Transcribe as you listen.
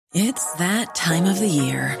It's that time of the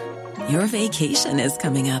year. Your vacation is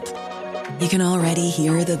coming up. You can already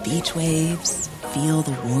hear the beach waves, feel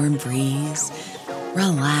the warm breeze,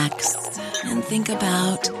 relax, and think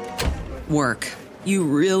about work. You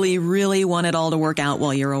really, really want it all to work out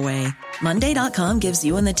while you're away. Monday.com gives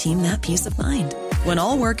you and the team that peace of mind. When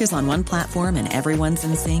all work is on one platform and everyone's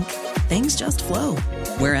in sync, things just flow.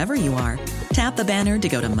 Wherever you are, tap the banner to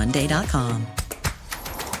go to Monday.com.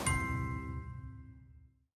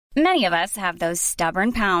 Many of us have those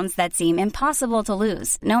stubborn pounds that seem impossible to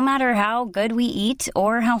lose, no matter how good we eat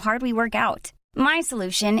or how hard we work out. My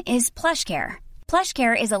solution is PlushCare.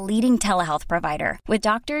 PlushCare is a leading telehealth provider with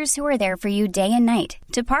doctors who are there for you day and night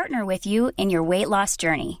to partner with you in your weight loss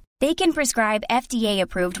journey. They can prescribe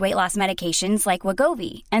FDA-approved weight loss medications like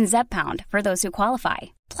Wegovy and Zepbound for those who qualify.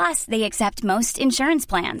 Plus, they accept most insurance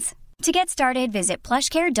plans. To get started, visit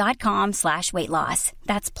plushcare.com/weightloss.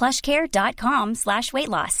 That's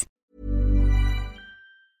plushcare.com/weightloss.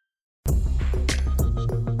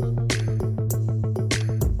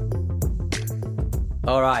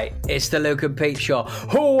 All right, it's the Luke and Pete Show.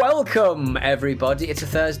 Welcome, everybody. It's a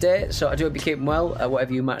Thursday, so I do hope you're keeping well,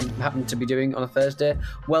 whatever you might happen to be doing on a Thursday.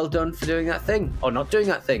 Well done for doing that thing, or not doing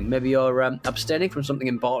that thing. Maybe you're abstaining from something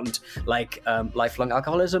important, like lifelong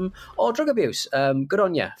alcoholism or drug abuse. Good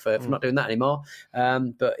on you for not doing that anymore.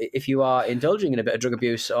 But if you are indulging in a bit of drug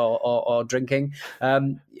abuse or drinking,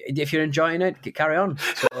 if you're enjoying it, carry on.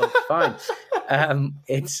 So it's fine.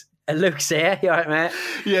 It's Luke's here. You all right, mate?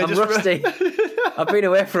 Yeah, I'm rusty. I've been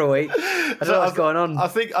away for a week. I don't know what's going on. I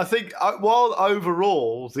think while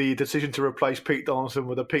overall the decision to replace Pete Donaldson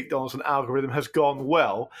with a Pete Donaldson algorithm has gone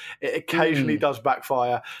well, it occasionally does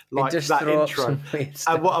backfire, like that intro.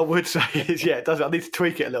 And what I would say is, it does. I need to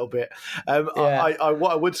tweak it a little bit. What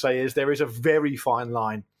I would say is there is a very fine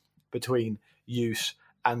line between use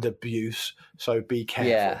and abuse, so be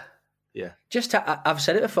careful. Yeah. Just I've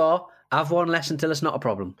said it before. Have one less until it's not a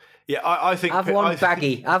problem. Yeah, I think... Have one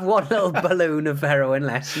baggie. Have one little balloon of heroin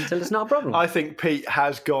less until it's not a problem. I think Pete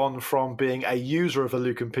has gone from being a user of the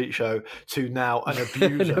Luke and Pete Show to now an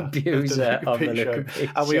abuser, of the Luke and Pete Show.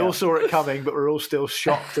 And we all saw it coming, but we're all still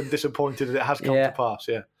shocked and disappointed that it has come to pass,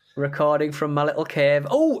 Recording from my little cave.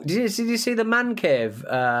 Oh, did you see the man cave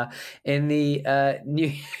in the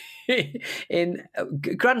in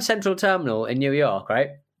Grand Central Terminal in New York, right?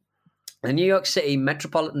 The New York City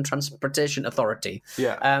Metropolitan Transportation Authority,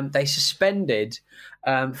 they suspended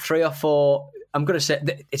 3 or 4, I'm going to say,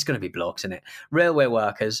 it's going to be blokes, isn't it? Railway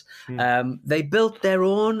workers. They built their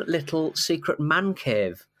own little secret man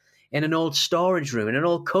cave in an old storage room, in an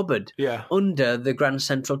old cupboard under the Grand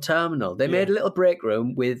Central Terminal. They made a little break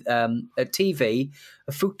room with a TV,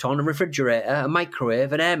 a futon, a refrigerator, a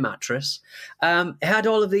microwave, an air mattress. It had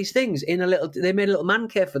all of these things in a little... They made a little man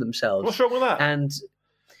cave for themselves. What's wrong with that? And...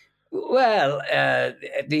 Well,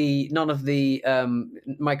 none of the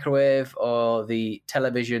microwave or the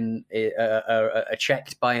television are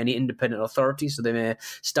checked by any independent authority, so they may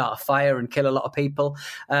start a fire and kill a lot of people.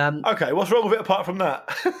 Okay, what's wrong with it apart from that?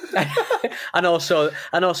 and also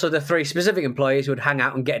the 3 specific employees would hang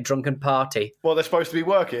out and get drunk and party. Well, they're supposed to be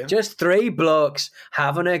working. Just 3 blokes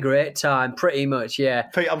having a great time, pretty much. Yeah.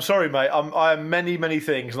 Pete, I'm sorry, mate. I am many, many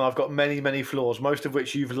things, and I've got many, many flaws, most of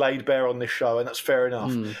which you've laid bare on this show, and that's fair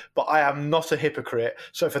enough. But I am not a hypocrite,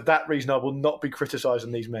 so for that reason I will not be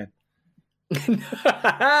criticising these men.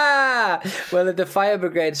 Well, the fire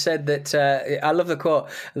brigade said that, I love the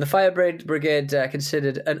quote, the fire brigade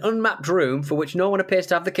considered an unmapped room for which no one appears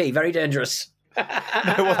to have the key very dangerous.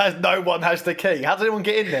 No one has the key. How does anyone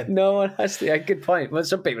get in then? No one has the key. Good point. Well,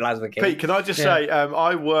 some people have the key. Pete, can I just say,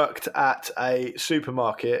 I worked at a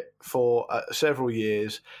supermarket for several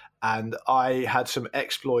years, and I had some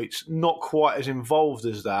exploits, not quite as involved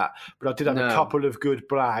as that, but I did have a couple of good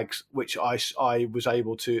brags, which I was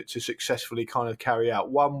able to successfully kind of carry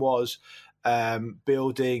out. One was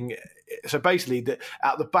building... So basically,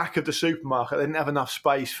 at the back of the supermarket, they didn't have enough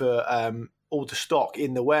space for all the stock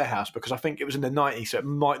in the warehouse, because I think it was in the 90s, so it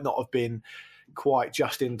might not have been quite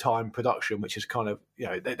just-in-time production, which is kind of,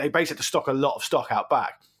 they basically had to stock a lot of stock out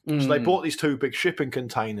back. So they bought these 2 big shipping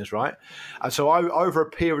containers, right? And so over a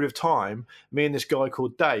period of time, me and this guy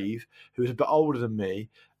called Dave, who was a bit older than me,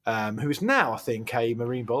 who is now, I think, a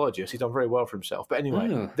marine biologist. He's done very well for himself. But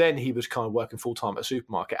anyway, then he was kind of working full-time at a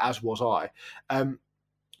supermarket, as was I.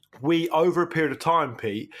 We, over a period of time,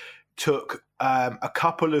 Pete, took a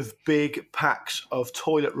couple of big packs of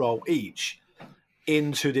toilet roll each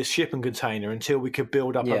into this shipping container until we could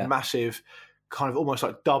build up a massive kind of almost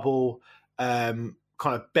like double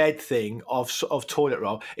kind of bed thing of toilet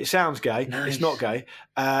roll. It sounds gay. Nice. It's not gay.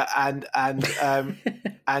 And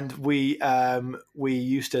we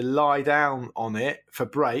used to lie down on it for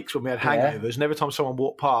breaks when we had hangovers. And every time someone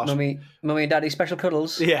walked past, Mummy and Daddy special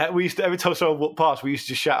cuddles. Yeah, every time someone walked past, we used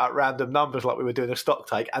to shout out random numbers like we were doing a stock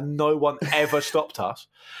take, and no one ever stopped us.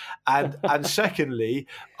 And secondly,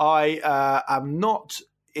 I am not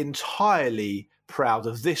entirely proud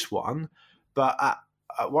of this one, but at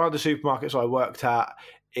one of the supermarkets I worked at,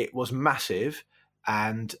 it was massive,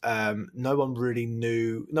 and no one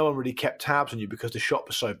really kept tabs on you because the shop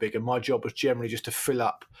was so big, and my job was generally just to fill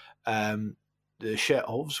up the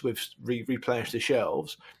shelves with replenish the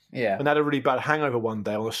shelves. Yeah. And I had a really bad hangover one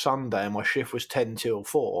day on a Sunday, and my shift was 10 till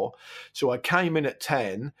 4. So I came in at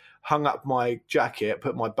 10, hung up my jacket,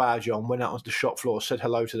 put my badge on, went out onto the shop floor, said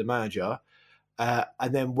hello to the manager,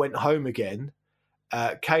 and then went home again,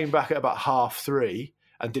 came back at about 3:30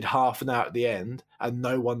 and did half an hour at the end, and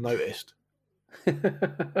no one noticed.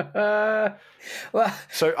 Well,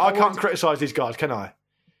 So I can't criticise these guys, can I?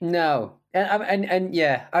 No, and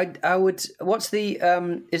yeah, I would. What's the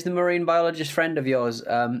is the marine biologist friend of yours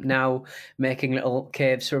now making little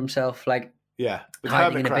caves for himself, like with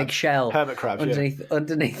hiding in crabs. a big shell, hermit crabs,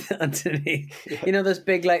 underneath. You know those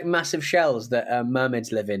big like massive shells that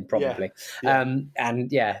mermaids live in, probably. Yeah.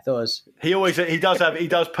 And those. He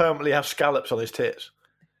does permanently have scallops on his tits.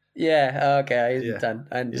 Yeah. Okay.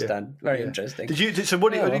 I understand. Very interesting. So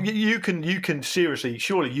what? You can seriously,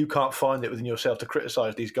 surely you can't find it within yourself to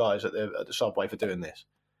criticise these guys at the subway for doing this.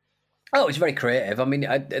 Oh, it's very creative. I mean,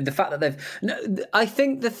 the fact that I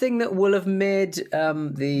think the thing that will have made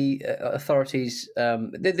the authorities,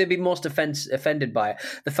 they'd be most offended by it,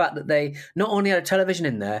 the fact that they not only had a television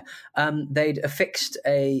in there, they'd affixed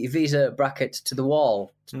a Visa bracket to the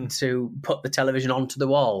wall to put the television onto the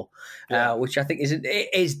wall, which I think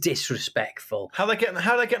is disrespectful. How are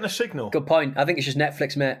they getting a signal? Good point. I think it's just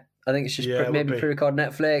Netflix, mate. I think it's just maybe pre-record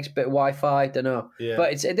Netflix, bit of Wi-Fi, don't know. Yeah.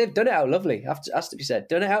 But they've done it out lovely, has to be said.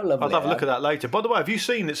 Done it out lovely. I'll have a look at that later. By the way, have you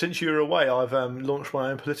seen that since you were away, I've launched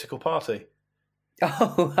my own political party?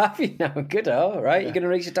 Oh, have you now? Good, all right. Yeah. You're going to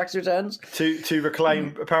raise your tax returns? To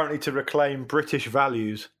reclaim British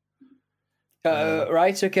values.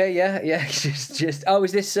 Right, okay, yeah. just. Oh,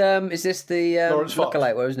 is this the Lawrence Fox.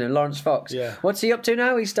 lookalike? What was his name? Lawrence Fox. Yeah. What's he up to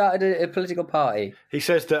now? He started a political party. He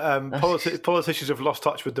says that politicians have lost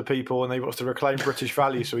touch with the people, and he wants to reclaim British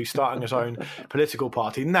values, so he's starting his own political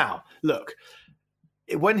party. Now, look,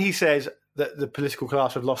 when he says that the political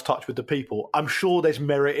class have lost touch with the people, I'm sure there's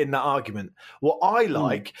merit in that argument. What I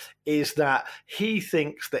like is that he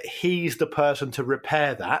thinks that he's the person to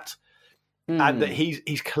repair that, and that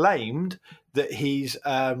he's claimed that he's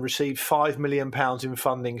received £5 million in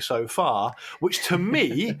funding so far, which to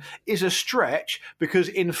me is a stretch, because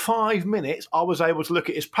in 5 minutes I was able to look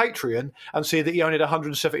at his Patreon and see that he only had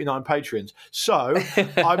 179 patrons. So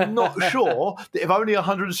I'm not sure that if only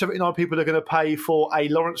 179 people are going to pay for a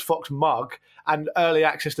Lawrence Fox mug and early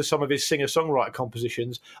access to some of his singer-songwriter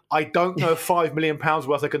compositions, I don't know if £5 million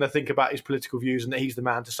worth are going to think about his political views and that he's the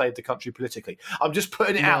man to save the country politically. I'm just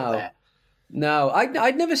putting it out there. No,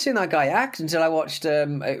 I'd never seen that guy act until I watched.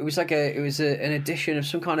 It was an edition of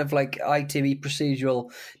some kind of like ITV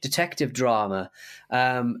procedural detective drama.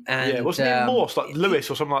 Wasn't it Morse, like Lewis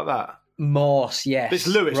or something like that? Morse, yes. It's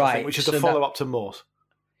Lewis, right. I think, which is the follow-up to Morse.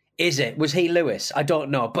 Is it? Was he Lewis? I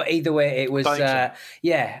don't know, but either way, it was. I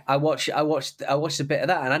watched a bit of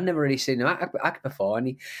that, and I'd never really seen him act before.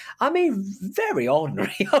 And very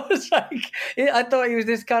ordinary. I was like, I thought he was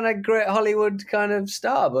this kind of great Hollywood kind of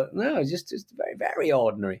star, but no, just very, very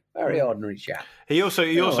ordinary, chap. He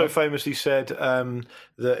also famously said that.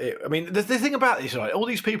 The thing about this, right? All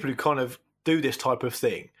these people who kind of do this type of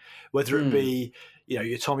thing, whether it be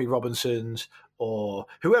your Tommy Robinsons or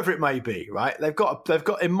whoever it may be, right? They've got,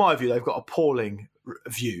 in my view, they've got appalling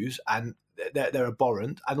views, and they're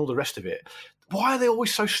abhorrent, and all the rest of it. Why are they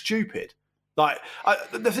always so stupid? Like,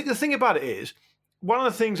 the thing about it is, one of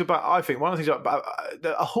the things about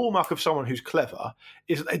a hallmark of someone who's clever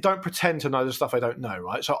is that they don't pretend to know the stuff they don't know,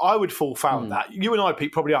 right? So I would fall foul of that. You and I,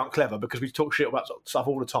 Pete, probably aren't clever because we talk shit about stuff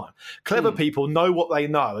all the time. Clever people know what they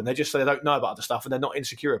know, and they just say they don't know about other stuff, and they're not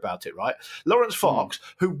insecure about it, right? Lawrence Fox,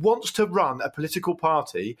 who wants to run a political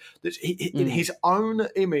party that's in his own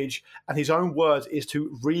image and his own words is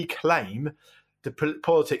to reclaim the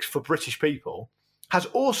politics for British people, has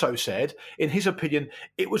also said, in his opinion,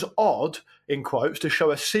 it was odd, in quotes, to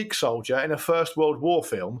show a Sikh soldier in a First World War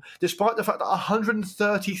film, despite the fact that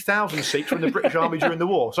 130,000 Sikhs were in the British Army during the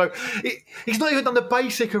war. So he's not even done the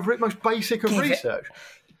most basic of research.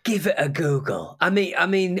 give it a Google. I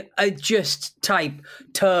mean, just type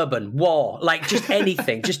turban war, like just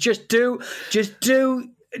anything.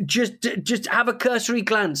 just have a cursory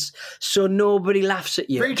glance so nobody laughs at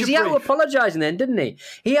you. Because he had to apologise then, didn't he?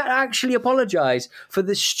 He had to actually apologise for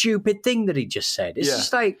the stupid thing that he just said. It's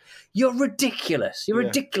just like, you're ridiculous. You're a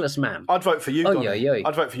ridiculous, man. I'd vote for you, Donny.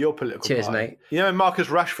 I'd vote for your political Cheers, party. mate. You know, Marcus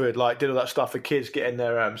Rashford did all that stuff for kids getting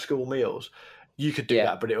their school meals. You could do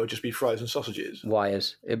that, but it would just be frozen sausages.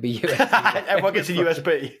 Wires. It'd be USB. Everyone gets a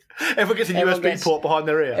USB. Everyone gets a USB port behind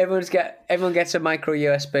their ear. Everyone gets a micro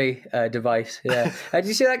USB device. Yeah. Did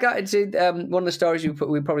you see that guy? One of the stories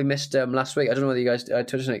we probably missed last week? I don't know whether you guys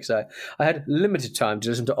touched on it, because I had limited time to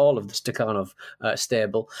listen to all of the Stakhanov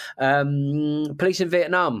stable. Police in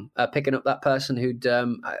Vietnam picking up that person who'd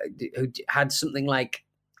had something like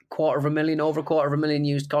over a quarter of a million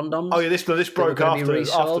used condoms. Oh yeah, this broke after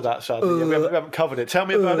that. Sadly, we haven't covered it. Tell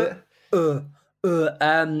me about it.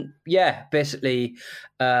 Basically,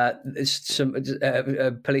 some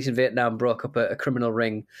police in Vietnam broke up a criminal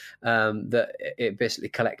ring that it basically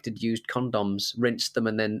collected used condoms, rinsed them,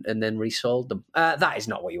 and then resold them. That is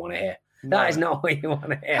not what you want to hear. No. That is not what you want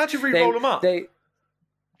to hear. How do you re-roll them up?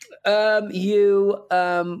 You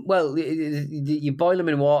boil them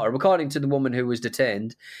in water. According to the woman who was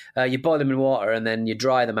detained, you boil them in water and then you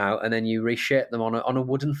dry them out and then you reshape them on a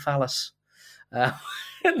wooden phallus, and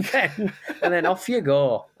then off you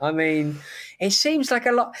go. I mean, it seems like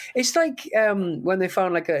a lot. It's like when they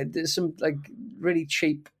found some really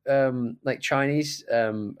cheap Chinese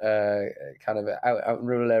kind of out in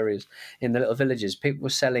rural areas in the little villages. People were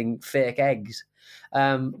selling fake eggs.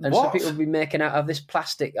 And so people would be making out of this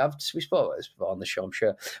plastic. We spoke about this before on the show, I'm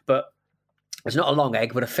sure. But it's not a long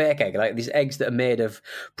egg, but a fake egg, like these eggs that are made of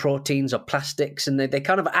proteins or plastics, and they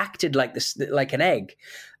kind of acted like an egg.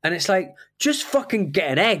 And it's like, just fucking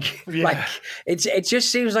get an egg. Yeah. Like it just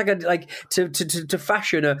seems like to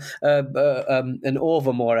fashion an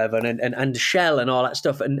ovum or whatever and shell and all that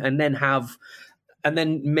stuff, and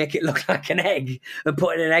then make it look like an egg and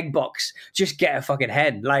put it in an egg box. Just get a fucking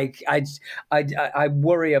hen. Like I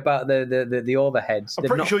worry about the overheads. I'm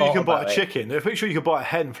pretty sure you can buy a chicken. I'm pretty sure you can buy a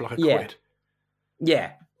hen for like a quid.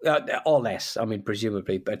 Yeah. Or less, I mean,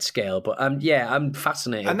 presumably at scale. But I'm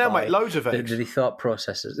fascinated. And they'll make loads of eggs. The thought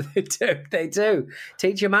processes. They do.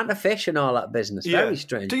 Teach your man to fish and all that business. Very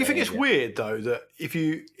strange. Do you think it's weird though that if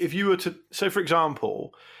you were to, so for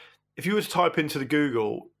example, if you were to type into the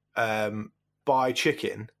Google buy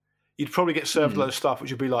chicken, you'd probably get served a load of stuff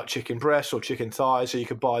which would be like chicken breasts or chicken thighs, so you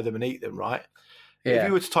could buy them and eat them, right? Yeah. If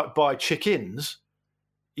you were to type buy chickens,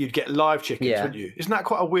 you'd get live chickens, wouldn't you? Isn't that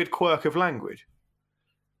quite a weird quirk of language?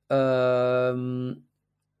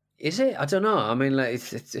 Is it? I don't know. I mean,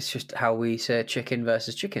 it's just how we say chicken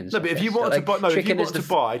versus chickens. No, but if you wanted to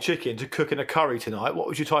buy chicken to cook in a curry tonight, what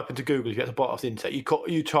would you type into Google if you had to buy it off the internet? You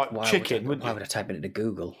type chicken, wouldn't you? Why would I type it into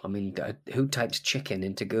Google? I mean, who types chicken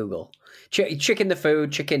into Google? Chicken the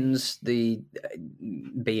food, chickens the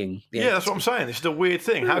being. Yeah, that's what I'm saying. This is a weird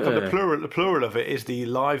thing. How come the plural of it is the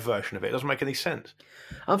live version of it? It doesn't make any sense.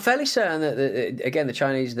 I'm fairly certain that, again, the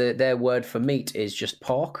Chinese, their word for meat is just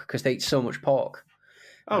pork, because they eat so much pork.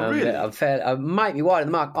 Oh, really? I might be wide of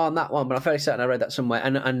the mark on that one, but I'm fairly certain I read that somewhere.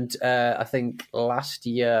 And I think last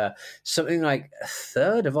year, something like a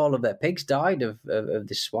third of all of their pigs died of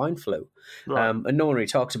this swine flu. Right. And no one really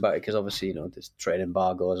talks about it because obviously, there's trade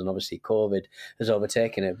embargoes and obviously COVID has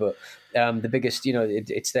overtaken it. But the biggest,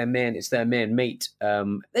 it's their main meat.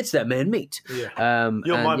 It's their main meat. Yeah.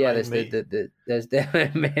 Main meat. There's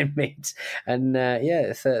their main meat. And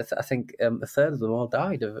I think a third of them all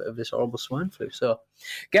died of this horrible swine flu. So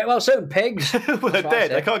get well soon, pigs. Well, they're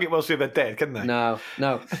dead. They can't get well soon. They're dead, can they? No.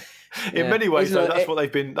 In many ways, though, that's what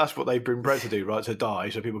they've been bred to do, right? To die,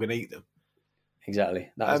 so people can eat them. Exactly.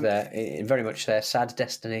 That was very much their sad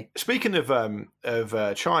destiny. Speaking of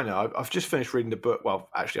China, I've just finished reading the book. Well,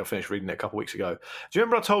 actually, I finished reading it a couple of weeks ago. Do you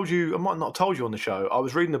remember I told you? I might not have told you on the show. I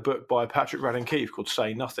was reading a book by Patrick Radden Keefe called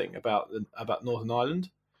 "Say Nothing" about Northern Ireland.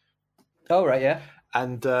 Oh right, yeah.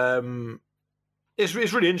 And it's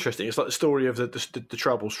really interesting. It's like the story of the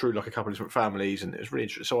troubles through like a couple of different families, and it's really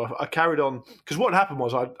interesting. So I carried on because what happened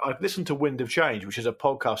was I listened to Wind of Change, which is a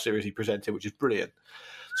podcast series he presented, which is brilliant.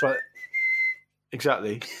 So.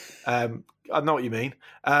 Exactly. I know what you mean.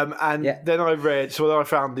 Then I read, so then I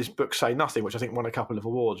found this book, Say Nothing, which I think won a couple of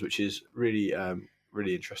awards, which is really,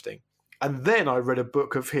 really interesting. And then I read a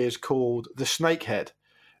book of his called The Snakehead,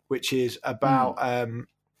 which is about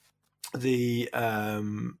the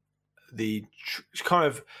kind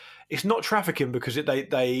of, it's not trafficking because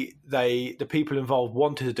the people involved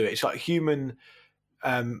wanted to do it. It's like human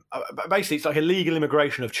basically it's like illegal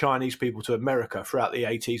immigration of Chinese people to America throughout the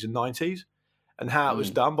 80s and 90s. And how it was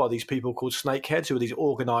done by these people called snakeheads, who were these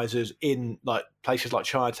organisers in like places like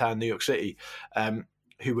Chinatown, New York City,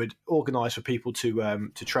 who would organise for people to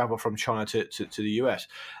travel from China to the US.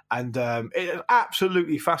 And it's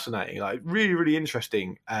absolutely fascinating, like really, really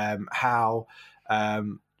interesting how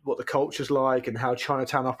what the culture's like and how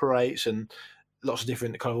Chinatown operates, and lots of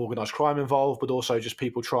different kind of organised crime involved, but also just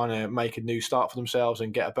people trying to make a new start for themselves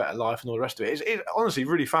and get a better life and all the rest of it. It's honestly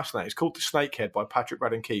really fascinating. It's called The Snakehead by Patrick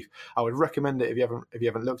Radden Keefe. I would recommend it if you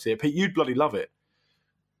haven't looked at it. Pete, you'd bloody love it.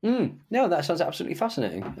 No, that sounds absolutely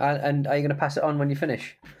fascinating. And are you going to pass it on when you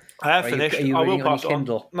finish? I have finished. I will pass it on.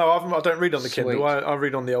 No, I don't read on the Sweet. Kindle. I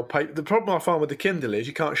read on the old paper. The problem I find with the Kindle is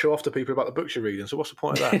you can't show off to people about the books you're reading. So what's the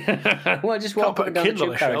point of that? Well, just walk up and down the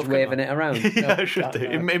tube carriage waving it around. Yeah, I should do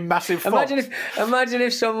in massive font. Imagine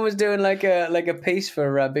if someone was doing like a piece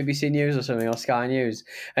for BBC News or something, or Sky News,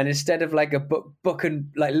 and instead of like a book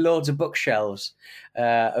and like loads of bookshelves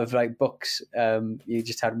of like books, you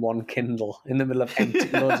just had one Kindle in the middle of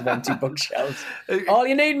loads of empty bookshelves. All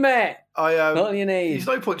you need, mate. All you need. There's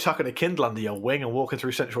no point chucking a Kindle under your wing and walking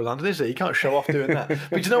through central London, is there? You can't show off doing that.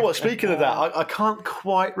 But you know what? Speaking of that, I can't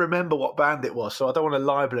quite remember what band it was, so I don't want to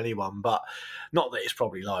libel anyone, but not that it's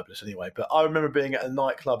probably libelous anyway. But I remember being at a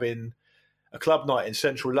nightclub a club night in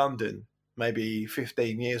central London maybe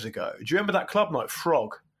 15 years ago. Do you remember that club night,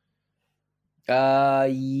 Frog?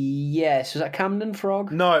 Yes. Was that Camden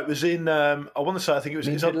Frog? No, it was in, I want to say, I think it was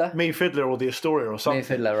Me Fiddler or The Astoria or something. Me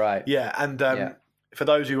Fiddler, right. Yeah, and for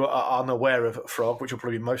those who are unaware of Frog, which will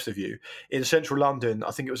probably be most of you, in central London,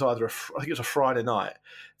 I think it was a Friday night,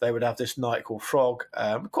 they would have this night called Frog,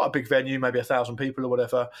 quite a big venue, maybe 1,000 people or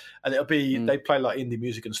whatever, and it'll be, they'd play like indie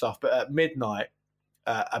music and stuff, but at midnight,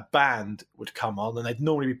 a band would come on and they'd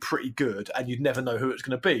normally be pretty good and you'd never know who it's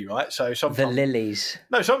going to be, right? So sometimes the Lilies.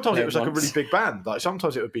 No, sometimes it was like a really big band. Like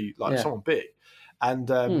sometimes it would be like someone big, and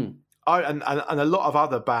and a lot of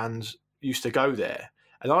other bands used to go there.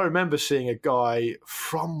 And I remember seeing a guy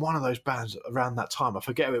from one of those bands around that time, I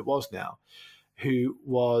forget who it was now, who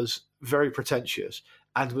was very pretentious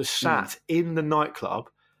and was sat in the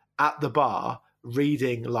nightclub at the bar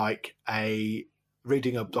reading a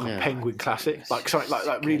Penguin classic, like something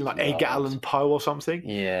like reading like Edgar Allan Poe or something.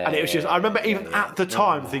 Yeah. And it was just, I remember even at the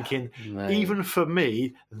time thinking, even for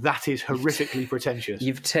me, that is horrifically pretentious.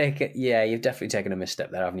 You've definitely taken a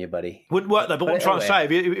misstep there, haven't you, buddy? Wouldn't work though, but what I'm trying to say,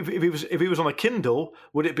 if he was on a Kindle,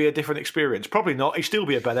 would it be a different experience? Probably not. He'd still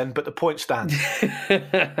be a bellend, but the point stands.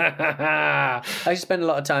 I used to spend a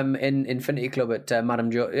lot of time in Infinity Club at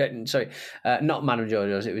Madame George. Not Madame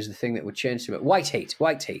George's. It was the thing that would change to it. White Heat. Do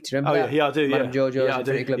you remember that? Yeah, I do. Madame George's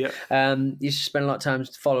Infinity Club. Yeah. Used to spend a lot of time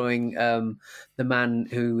following the man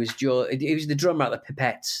who was he was the drummer at the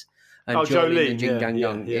Pipettes. And Jolene. And Jing Gang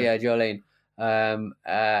Gong. Yeah, Jolene. And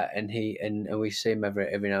we see him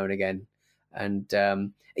every now and again. And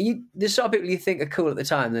the sort of people you think are cool at the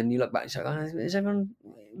time, then you look back and say, was everyone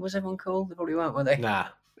cool? They probably weren't, were they? Nah.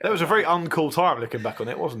 That was a very uncool time looking back on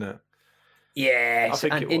it, wasn't it? Yes,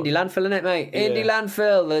 and Indie Landfill, innit, mate? Yeah. Indie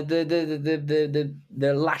Landfill, the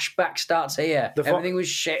lashback starts here. Everything was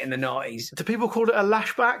shit in the 90s. Do people call it a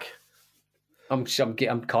lashback? I'm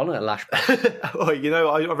calling it a lashback. Oh,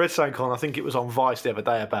 I read something on, I think it was on Vice the other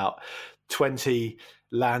day, about 20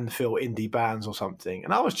 landfill indie bands or something,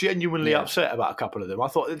 and I was genuinely upset about a couple of them. I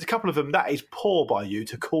thought a couple of them, that is poor by you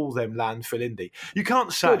to call them landfill indie. You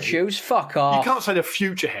can't say Good Shoes, fuck off. You can't say the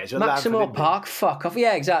Future Heads are Maximo landfill Park, indie. fuck off.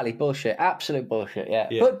 Yeah, exactly, bullshit, absolute bullshit. Yeah.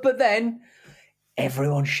 But then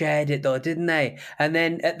everyone shared it though, didn't they? And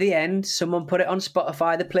then at the end, someone put it on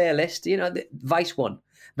Spotify, the playlist. The Vice one.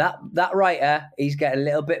 That writer, he's getting a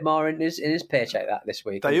little bit more in his paycheck this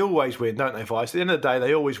week. They always win, don't they, Vice? At the end of the day,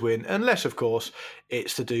 they always win, unless, of course,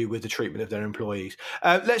 it's to do with the treatment of their employees.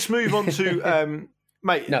 Let's move on to...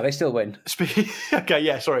 mate. No, they still win. Okay,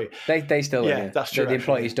 yeah, sorry. They still win. Yeah, that's true. The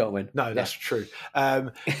employees don't win. No, that's true.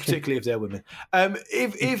 Particularly if they're women.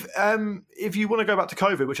 If you want to go back to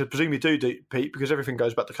COVID, which I presume you do, Pete, because everything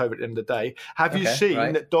goes back to COVID at the end of the day, have you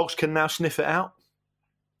seen that dogs can now sniff it out?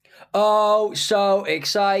 Oh, so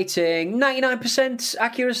exciting. 99%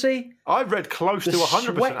 accuracy? I've read close to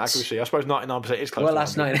 100% accuracy. I suppose 99% is close to 100%. Well,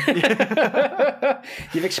 that's 99.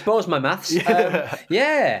 You've exposed my maths.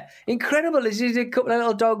 Yeah. Incredible. Is a couple of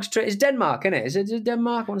little dogs. It's Denmark, isn't it? Is it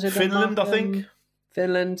Denmark? Finland, I think.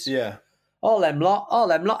 Finland. Yeah. All them lot.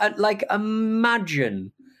 And, like,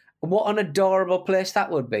 imagine what an adorable place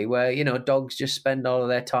that would be where, dogs just spend all of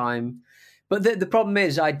their time. But the problem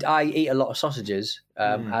is, I eat a lot of sausages,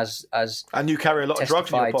 as and you carry a lot of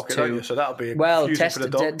drugs in your pocket, don't you? So that'll be confusing for the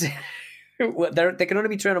dog. They can only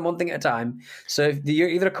be trained on one thing at a time. So if you're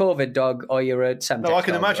either a COVID dog or you're a Semtex No, I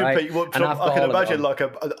can dog, imagine, right? Pete. I can imagine like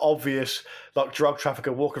an obvious like drug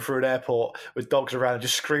trafficker walking through an airport with dogs around and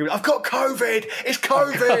just screaming, "I've got COVID! It's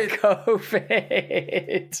COVID!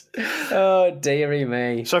 COVID!" Oh dearie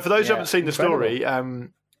me! So for those who haven't seen the story,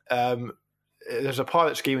 there's a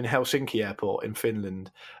pilot scheme in Helsinki Airport in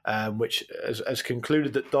Finland, which has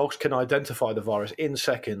concluded that dogs can identify the virus in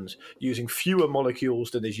seconds using fewer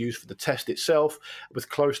molecules than is used for the test itself, with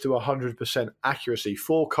close to 100% accuracy.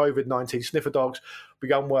 4 COVID-19 sniffer dogs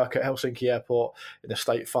begun work at Helsinki Airport in a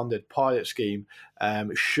state-funded pilot scheme.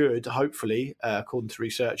 Should, hopefully, according to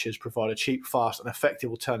researchers, provide a cheap, fast and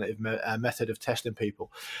effective alternative method of testing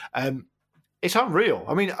people. It's unreal.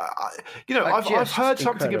 I mean, I've heard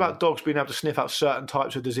something about dogs being able to sniff out certain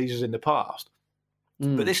types of diseases in the past,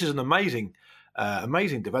 but this is an amazing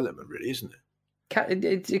development, really, isn't it?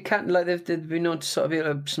 It can't, like, they've been known to sort of be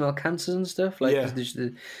able to smell cancers and stuff, like,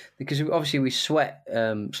 because obviously we sweat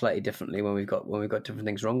slightly differently when we've got different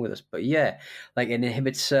things wrong with us. But yeah, like it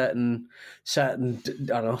inhibits certain I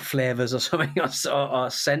don't know, flavors or something or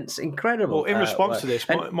scents. Incredible. Well, in response to this,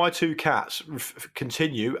 my 2 cats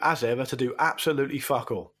continue as ever to do absolutely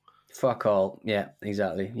fuck all. Fuck all. Yeah,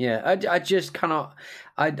 exactly. Yeah, I just cannot.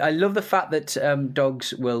 I love the fact that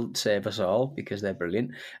dogs will save us all because they're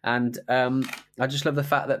brilliant, and I just love the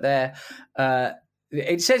fact that they're.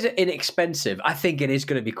 It says inexpensive. I think it is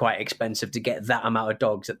going to be quite expensive to get that amount of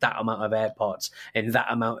dogs at that amount of airports in that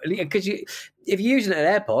amount. Because if you're using it at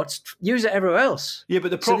airports, use it everywhere else. Yeah,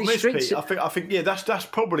 but the problem is, Pete, I think that's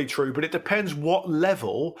probably true. But it depends what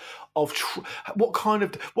level of what kind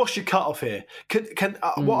of what's your cut off here. Can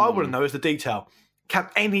what I want to know is the detail. Can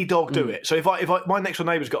any dog do it? So if my next door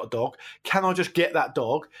neighbour's got a dog, can I just get that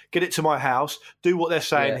dog, get it to my house, do what they're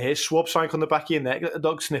saying here, swab something on the back of your neck, let the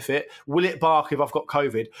dog sniff it? Will it bark if I've got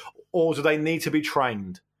COVID, or do they need to be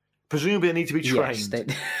trained? Presumably, they need to be trained.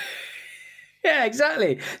 Yes, yeah,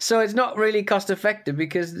 exactly. So it's not really cost effective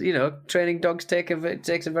because training dogs takes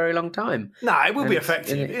a very long time. No, it will be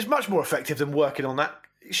effective. It's much more effective than working on that.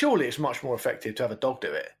 Surely, it's much more effective to have a dog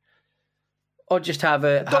do it. Or just have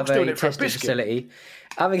a testing facility.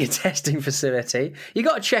 Having a testing facility. You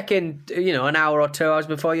got to check in, an hour or 2 hours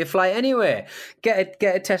before your flight anyway. Get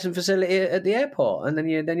a testing facility at the airport, and then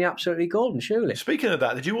you're absolutely golden, surely. Speaking of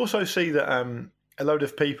that, did you also see that a load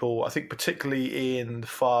of people, I think particularly in the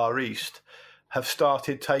Far East, have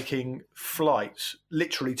started taking flights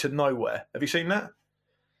literally to nowhere? Have you seen that?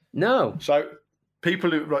 No. So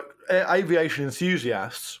people aviation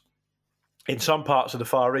enthusiasts in some parts of the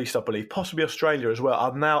Far East, I believe, possibly Australia as well,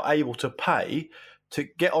 are now able to pay to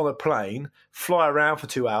get on a plane, fly around for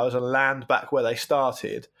 2 hours and land back where they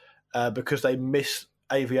started because they miss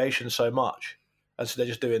aviation so much. And so they're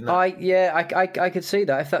just doing that. I could see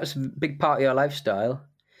that. If that was a big part of your lifestyle,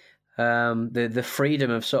 the freedom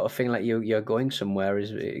of sort of feeling like you're going somewhere is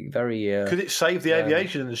very... Could it save the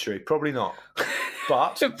aviation industry? Probably not.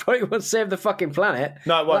 But it probably won't save the fucking planet.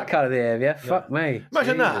 No, it won't. That kind of behavior. No. Fuck me.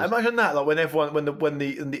 Imagine that. Like when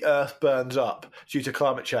the Earth burns up due to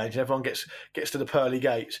climate change, and everyone gets to the pearly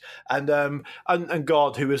gates, and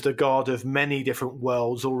God, who is the God of many different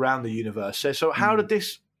worlds all around the universe, says, "So how did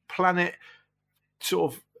this planet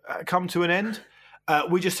sort of come to an end?"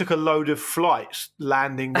 We just took a load of flights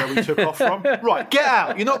landing where we took off from. Right, get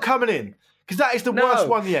out. You're not coming in because that is the worst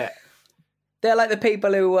one yet. They're like the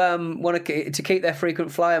people who want to keep their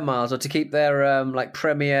frequent flyer miles or to keep their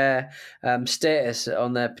premier status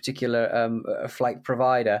on their particular flight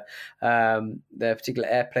provider, their particular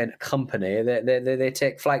airplane company. They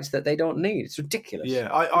take flights that they don't need. It's ridiculous. Yeah,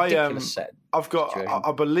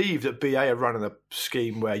 I believe that BA are running a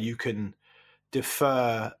scheme where you can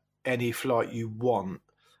defer any flight you want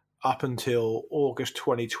up until August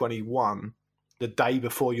 2021, the day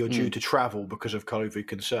before you're due to travel because of COVID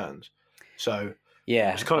concerns. So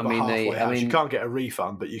yeah, it's kind of a halfway house. You can't get a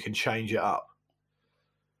refund, but you can change it up.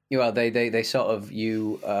 Well, they sort of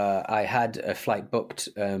I had a flight booked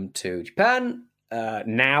to Japan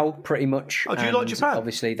now, pretty much. Oh, do you like Japan?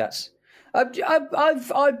 Obviously, that's.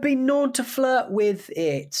 I've been known to flirt with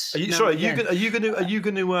it. Are you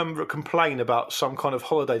going to complain about some kind of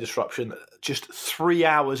holiday disruption just 3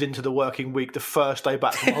 hours into the working week, the first day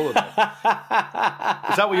back from holiday?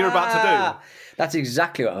 Is that what you're about to do? That's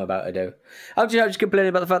exactly what I'm about to do. I'm just complaining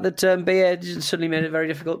about the fact that BA suddenly made it very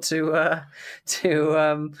difficult to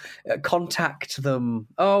contact them.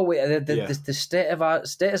 Oh, the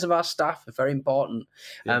status of our staff is very important.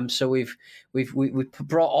 Yeah. So we've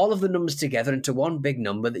brought all of the numbers together into one big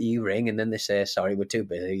number that you ring, and then they say, "Sorry, we're too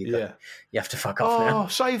busy. You have to fuck off now." Oh,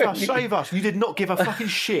 save us! You did not give a fucking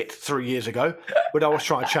shit 3 years ago when I was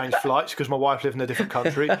trying to change flights because my wife lived in a different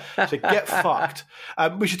country. So get fucked.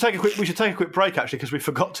 We should take a quick break actually because we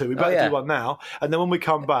forgot to. We better do one now, and then when we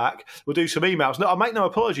come back, we'll do some emails. No, I make no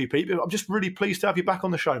apology, Pete. I'm just really pleased to have you back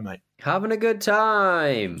on the show, mate. Having a good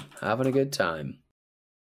time.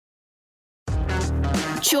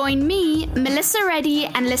 Join me, Melissa Reddy,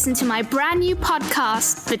 and listen to my brand new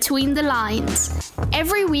podcast, Between the Lines.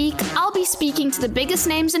 Every week, I'll be speaking to the biggest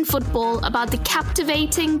names in football about the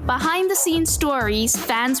captivating, behind-the-scenes stories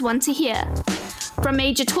fans want to hear. From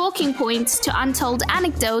major talking points to untold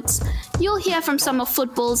anecdotes, you'll hear from some of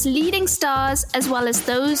football's leading stars as well as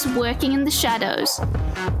those working in the shadows.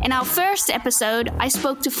 In our first episode, I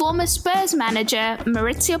spoke to former Spurs manager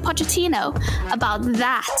Mauricio Pochettino about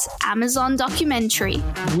that Amazon documentary.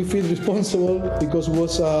 We feel responsible because it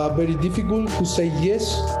was very difficult to say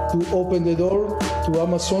yes, to open the door to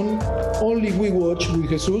Amazon. Only we watched with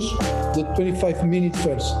Jesus the 25 minutes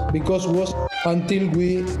first because it was until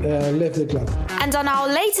we left the club. And on our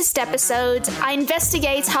latest episode, I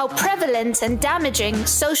investigate how prevalent and damaging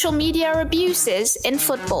social media abuse is in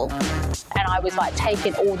football. And I was like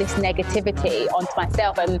taking all this negativity onto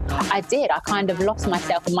myself, and I kind of lost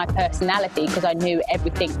myself and my personality because I knew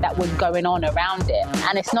everything that was going on around it.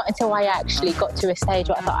 And it's not until I actually got to a stage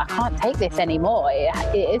where I thought, I can't take this anymore.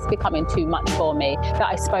 It is becoming too much for me, that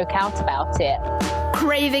I spoke out about it.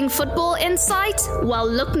 Craving football insight? Well,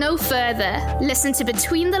 look no further. Listen to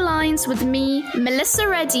Between the Lines with me, Melissa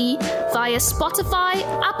Reddy, via Spotify,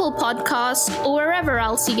 Apple Podcasts, or wherever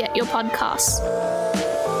else you get your podcasts.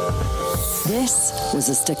 This was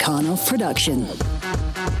a Stakhanov production.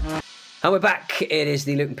 And we're back. It is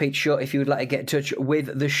the Luke and Pete Show. If you would like to get in touch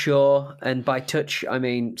with the show, and by touch, I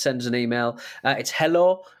mean send us an email. It's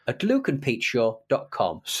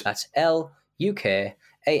hello@lukeandpeteshow.com. That's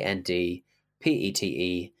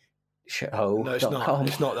LUKANDPETE show. No, it's not.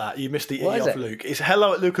 It's not that. You missed the E off Luke. It's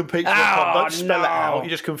hello@lukeandpeteshow.com. Don't spell it out. You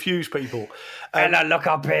just confuse people. Hello, Luke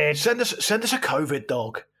and Pete. Send us a COVID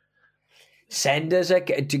dog. Send us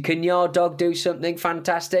can your dog do something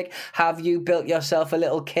fantastic? Have you built yourself a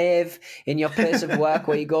little cave in your place of work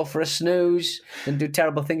where you go for a snooze and do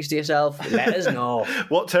terrible things to yourself? Let us know.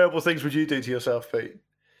 What terrible things would you do to yourself, Pete?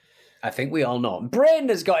 I think we all know. Bryn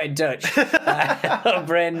has got in touch. Hello,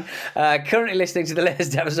 Bryn. Currently listening to the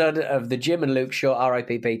latest episode of the Jim and Luke Show,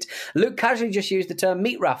 R.I.P. Pete. Luke casually just used the term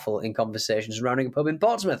meat raffle in conversations surrounding a pub in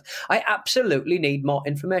Portsmouth. I absolutely need more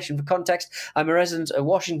information. For context, I'm a resident of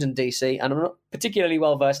Washington, D.C., and I'm not particularly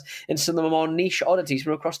well-versed in some of the more niche oddities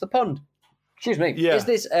from across the pond. Excuse me. Yeah. Is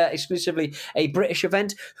this exclusively a British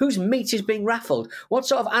event? Whose meat is being raffled? What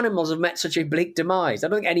sort of animals have met such a bleak demise? I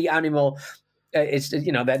don't think any animal...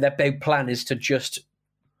 their big plan is to just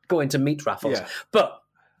go into meat raffles. Yeah. But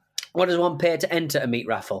what does one pay to enter a meat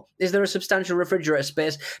raffle? Is there a substantial refrigerator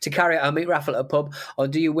space to carry out a meat raffle at a pub, or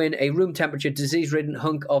do you win a room temperature, disease-ridden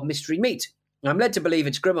hunk of mystery meat? I'm led to believe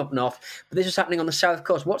it's grim up north, but this is happening on the south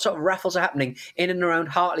coast. What sort of raffles are happening in and around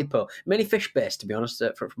Hartlepool? Mainly fish-based, to be honest,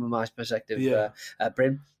 from my perspective,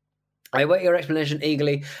 Bryn. I await your explanation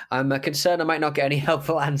eagerly. I'm concerned I might not get any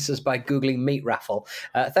helpful answers by Googling meat raffle.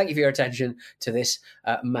 Thank you for your attention to this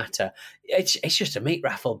matter. It's just a meat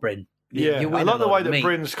raffle, Bryn. I like the way that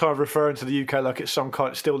Bryn's kind of referring to the UK like it's some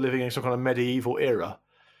kind, still living in some kind of medieval era.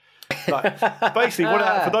 Like, basically,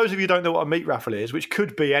 for those of you who don't know what a meat raffle is, which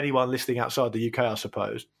could be anyone listening outside the UK, I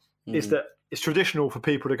suppose, is that it's traditional for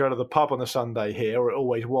people to go to the pub on a Sunday here, or it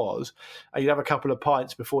always was, and you'd have a couple of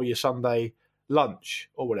pints before your Sunday lunch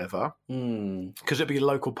or whatever, because it'd be a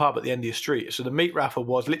local pub at the end of your street. So the meat raffle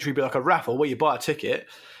was literally be like a raffle where you buy a ticket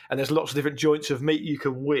and there's lots of different joints of meat you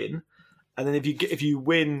can win, and then if you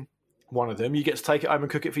win one of them, you get to take it home and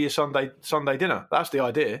cook it for your Sunday dinner. That's the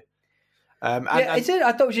idea. I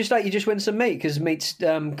thought it was just like you just win some meat, because meat's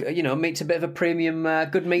meat's a bit of a premium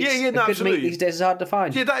good meat. Good absolutely. Meat these days is hard to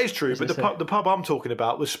find. Yeah, that is true. But the pub I'm talking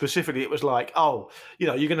about was specifically, it was like, you're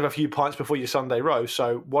going to have a few pints before your Sunday roast,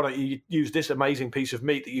 so why don't you use this amazing piece of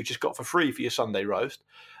meat that you've just got for free for your Sunday roast?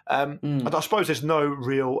 And I suppose there's no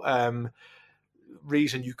real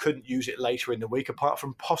reason you couldn't use it later in the week, apart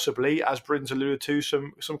from possibly, as Bryn's alluded to,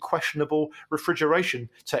 some questionable refrigeration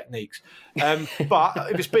techniques.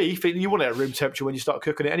 But if it's beef, you want it at room temperature when you start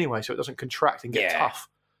cooking it anyway, so it doesn't contract and get tough.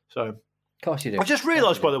 So Of course you do. I just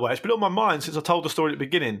realised, by the way, it's been on my mind since I told the story at the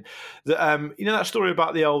beginning, that you know that story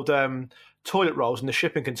about the old toilet rolls in the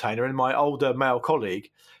shipping container and my older male colleague?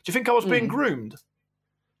 Do you think I was being groomed?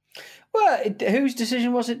 Well, whose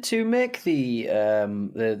decision was it to make the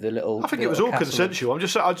little? I think it was all consensual.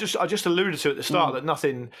 I just alluded to at the start that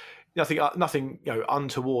nothing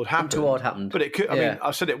untoward happened. But it could. I mean, I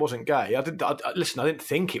said it wasn't gay. I didn't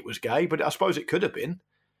think it was gay, but I suppose it could have been.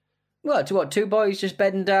 Well, to what? Two boys just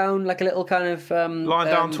bedding down like a little kind of lying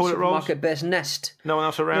down toilet rolls, market-based nest. No one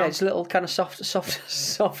else around. Yeah, it's a little kind of soft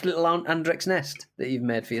little Andrex nest that you've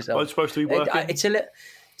made for yourself. Well, it's supposed to be working. It's a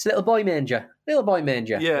little boy manger.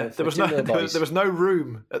 Yeah, there was no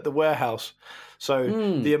room at the warehouse, so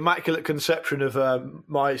the immaculate conception of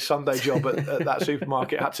my Sunday job at that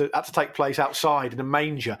supermarket had to take place outside in a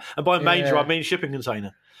manger, and by manger I mean shipping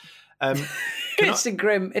container. It's a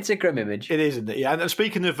grim image. It is, isn't it? Yeah. And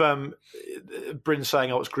speaking of Bryn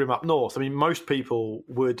saying, "Oh, it's grim up north," I mean, most people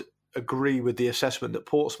would agree with the assessment that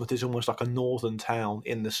Portsmouth is almost like a northern town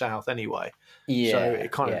in the south, anyway. Yeah, so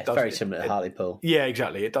it kind of does very similar to Hartlepool. Yeah,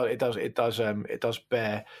 exactly. It does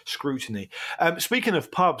bear scrutiny. Speaking of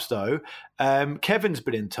pubs, though, Kevin's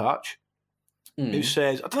been in touch. Who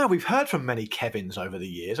says, I don't know, we've heard from many Kevins over the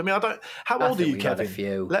years. I mean, how old are you,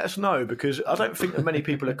 Kevin? Let us know, because I don't think that many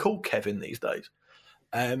people are called Kevin these days.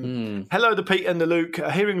 Hello, the Pete and the Luke.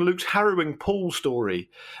 Hearing Luke's harrowing pool story.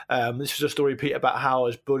 This is a story, Pete, about how I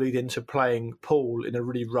was bullied into playing pool in a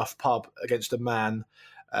really rough pub against a man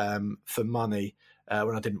for money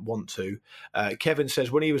when I didn't want to. Kevin says,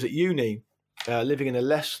 when he was at uni, living in a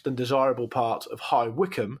less than desirable part of High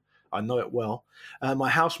Wycombe, I know it well. My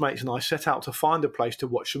housemates and I set out to find a place to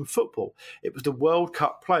watch some football. It was the World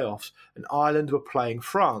Cup playoffs, and Ireland were playing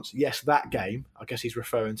France. Yes, that game. I guess he's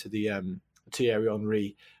referring to the Thierry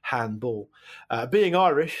Henry handball. Being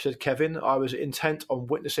Irish, said Kevin, I was intent on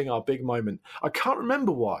witnessing our big moment. I can't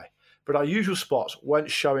remember why, but our usual spots weren't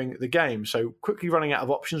showing the game. So quickly running out of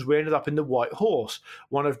options, we ended up in the White Horse,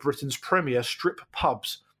 one of Britain's premier strip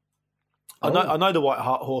pubs. I know the White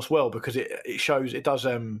Horse well because it does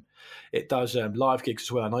live gigs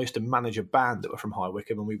as well. And I used to manage a band that were from High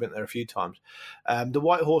Wycombe, and we went there a few times. The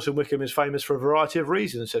White Horse in Wycombe is famous for a variety of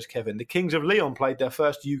reasons, says Kevin. The Kings of Leon played their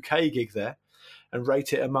first UK gig there and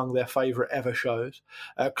rate it among their favourite ever shows.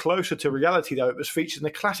 Closer to reality, though, it was featured in the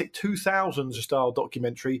classic 2000s style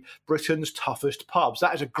documentary Britain's Toughest Pubs.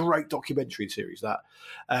 That is a great documentary series, that.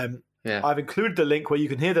 Yeah. I've included the link where you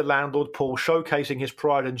can hear the landlord, Paul, showcasing his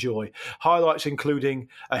pride and joy. Highlights including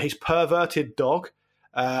his perverted dog,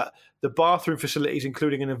 the bathroom facilities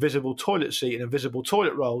including an invisible toilet seat and invisible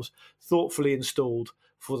toilet rolls thoughtfully installed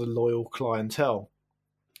for the loyal clientele.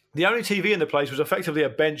 The only TV in the place was effectively a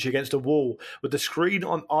bench against a wall with the screen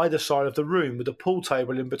on either side of the room with a pool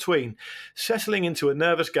table in between. Settling into a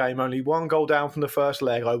nervous game, only one goal down from the first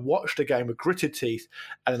leg, I watched the game with gritted teeth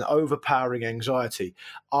and an overpowering anxiety.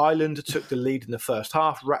 Ireland took the lead in the first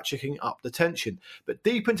half, ratcheting up the tension. But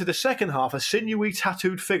deep into the second half, a sinewy,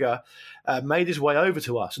 tattooed figure made his way over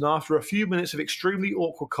to us, and after a few minutes of extremely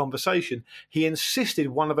awkward conversation, he insisted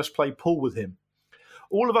one of us play pool with him.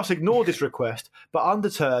 All of us ignored this request, but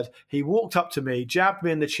undeterred, he walked up to me, jabbed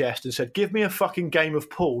me in the chest and said, "Give me a fucking game of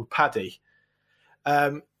pool, Paddy."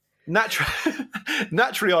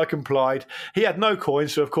 Naturally, I complied. He had no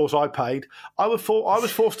coins, so of course I paid. I was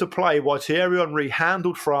forced to play while Thierry Henry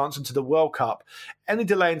handled France into the World Cup. Any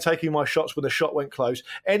delay in taking my shots when the shot went close,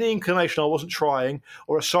 any inclination I wasn't trying,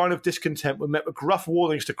 or a sign of discontent were met with gruff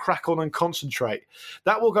warnings to crack on and concentrate.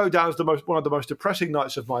 That will go down as one of the most depressing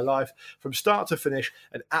nights of my life. From start to finish,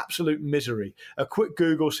 an absolute misery. A quick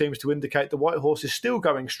Google seems to indicate the White Horse is still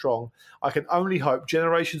going strong. I can only hope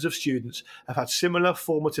generations of students have had similar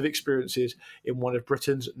formative experiences in one of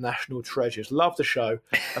Britain's national treasures. Love the show.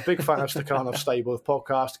 A big fan of Stakhanov Stable of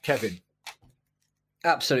podcast. Kevin.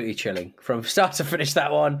 Absolutely chilling from start to finish.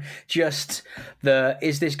 That one, just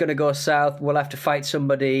is this going to go south? We'll have to fight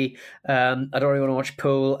somebody. I don't really want to watch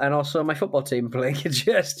pool, and also my football team playing.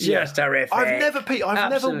 Just horrific. I've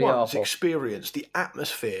never once experienced the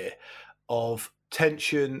atmosphere of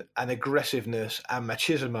tension and aggressiveness and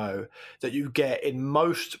machismo that you get in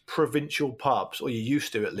most provincial pubs, or you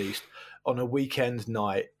used to at least, on a weekend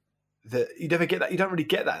night. That you never get that. You don't really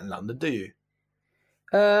get that in London, do you?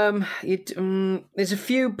 There's a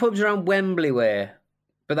few pubs around Wembley way,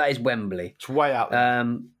 but that is Wembley. It's way out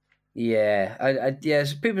there. Yeah,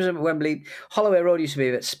 yes. People at Wembley, Holloway Road used to be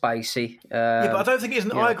a bit spicy. Yeah, but I don't think it's.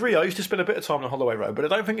 I agree. I used to spend a bit of time on Holloway Road, but I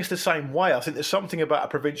don't think it's the same way. I think there's something about a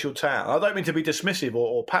provincial town. I don't mean to be dismissive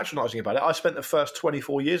or patronising about it. I spent the first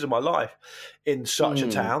 24 years of my life in such a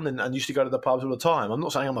town and used to go to the pubs all the time. I'm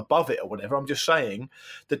not saying I'm above it or whatever. I'm just saying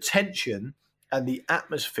the tension and the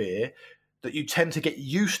atmosphere that you tend to get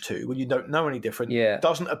used to when you don't know any different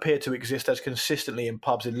doesn't appear to exist as consistently in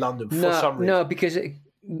pubs in London for some reason. No, because...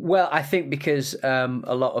 I think because a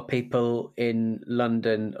lot of people in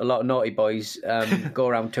London, a lot of naughty boys go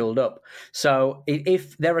around tooled up. So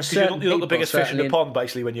if there are certain you're not the biggest fish in the pond,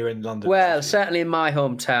 basically, when you're in London. Well, certainly in my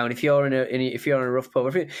hometown, if you're in a rough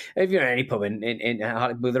pub, if you're in any pub in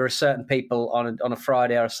Hartlepool, there are certain people on a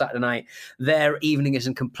Friday or a Saturday night. Their evening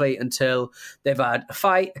isn't complete until they've had a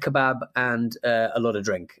fight, a kebab, and a lot of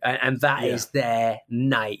drink, and that is their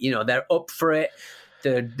night. You know, they're up for it.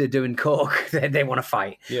 They're doing coke. They want to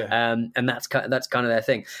fight, and that's kind of their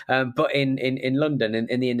thing. But in London,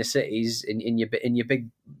 in the inner cities, in your big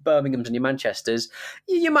Birminghams and your Manchesters,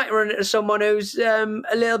 you might run into someone who's a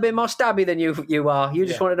little bit more stabby than you are. You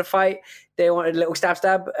just wanted to fight. They wanted a little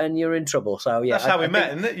stab, and you're in trouble. So that's how we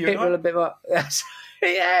met, isn't it? You people a bit more.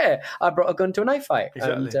 Yeah, I brought a gun to a knife fight.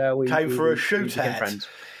 Exactly. And we came for a shootout. Friends.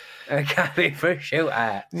 Came for a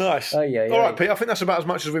shootout. Nice. All right, Pete. I think that's about as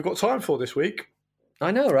much as we've got time for this week. I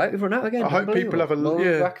know, right? We've run out again. I hope people have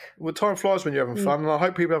well, time flies when you're having fun, and I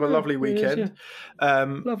hope people have a lovely weekend.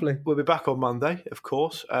 Lovely. We'll be back on Monday, of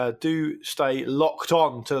course. Do stay locked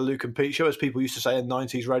on to the Luke and Pete Show, as people used to say in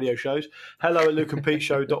 90s radio shows.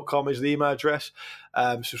 hello@lukeandpeteshow.com is the email address.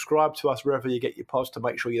 Subscribe to us wherever you get your pods to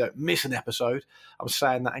make sure you don't miss an episode. I'm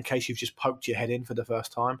saying that in case you've just poked your head in for the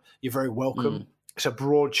first time. You're very welcome. It's a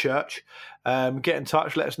broad church. Get in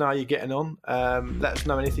touch. Let us know how you're getting on. Let us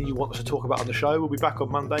know anything you want us to talk about on the show. We'll be back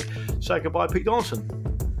on Monday. Say goodbye, Pete Donaldson.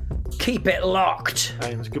 Keep it locked.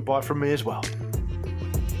 And goodbye from me as well.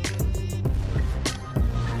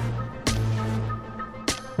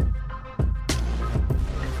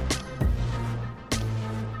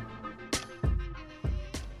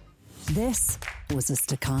 This was a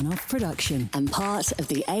Stakhanov production and part of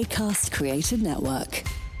the Acast Created Network.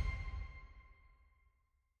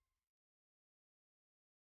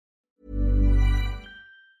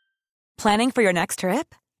 Planning for your next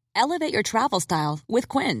trip? Elevate your travel style with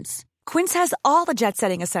Quince. Quince has all the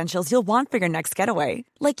jet-setting essentials you'll want for your next getaway,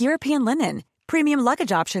 like European linen, premium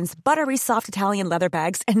luggage options, buttery soft Italian leather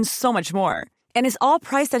bags, and so much more. And is all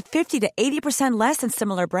priced at 50 to 80% less than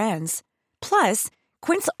similar brands. Plus,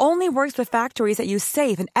 Quince only works with factories that use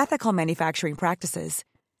safe and ethical manufacturing practices.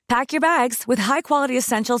 Pack your bags with high-quality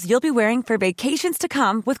essentials you'll be wearing for vacations to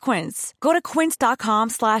come with Quince. Go to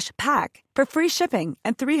quince.com/pack for free shipping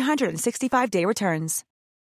and 365-day returns.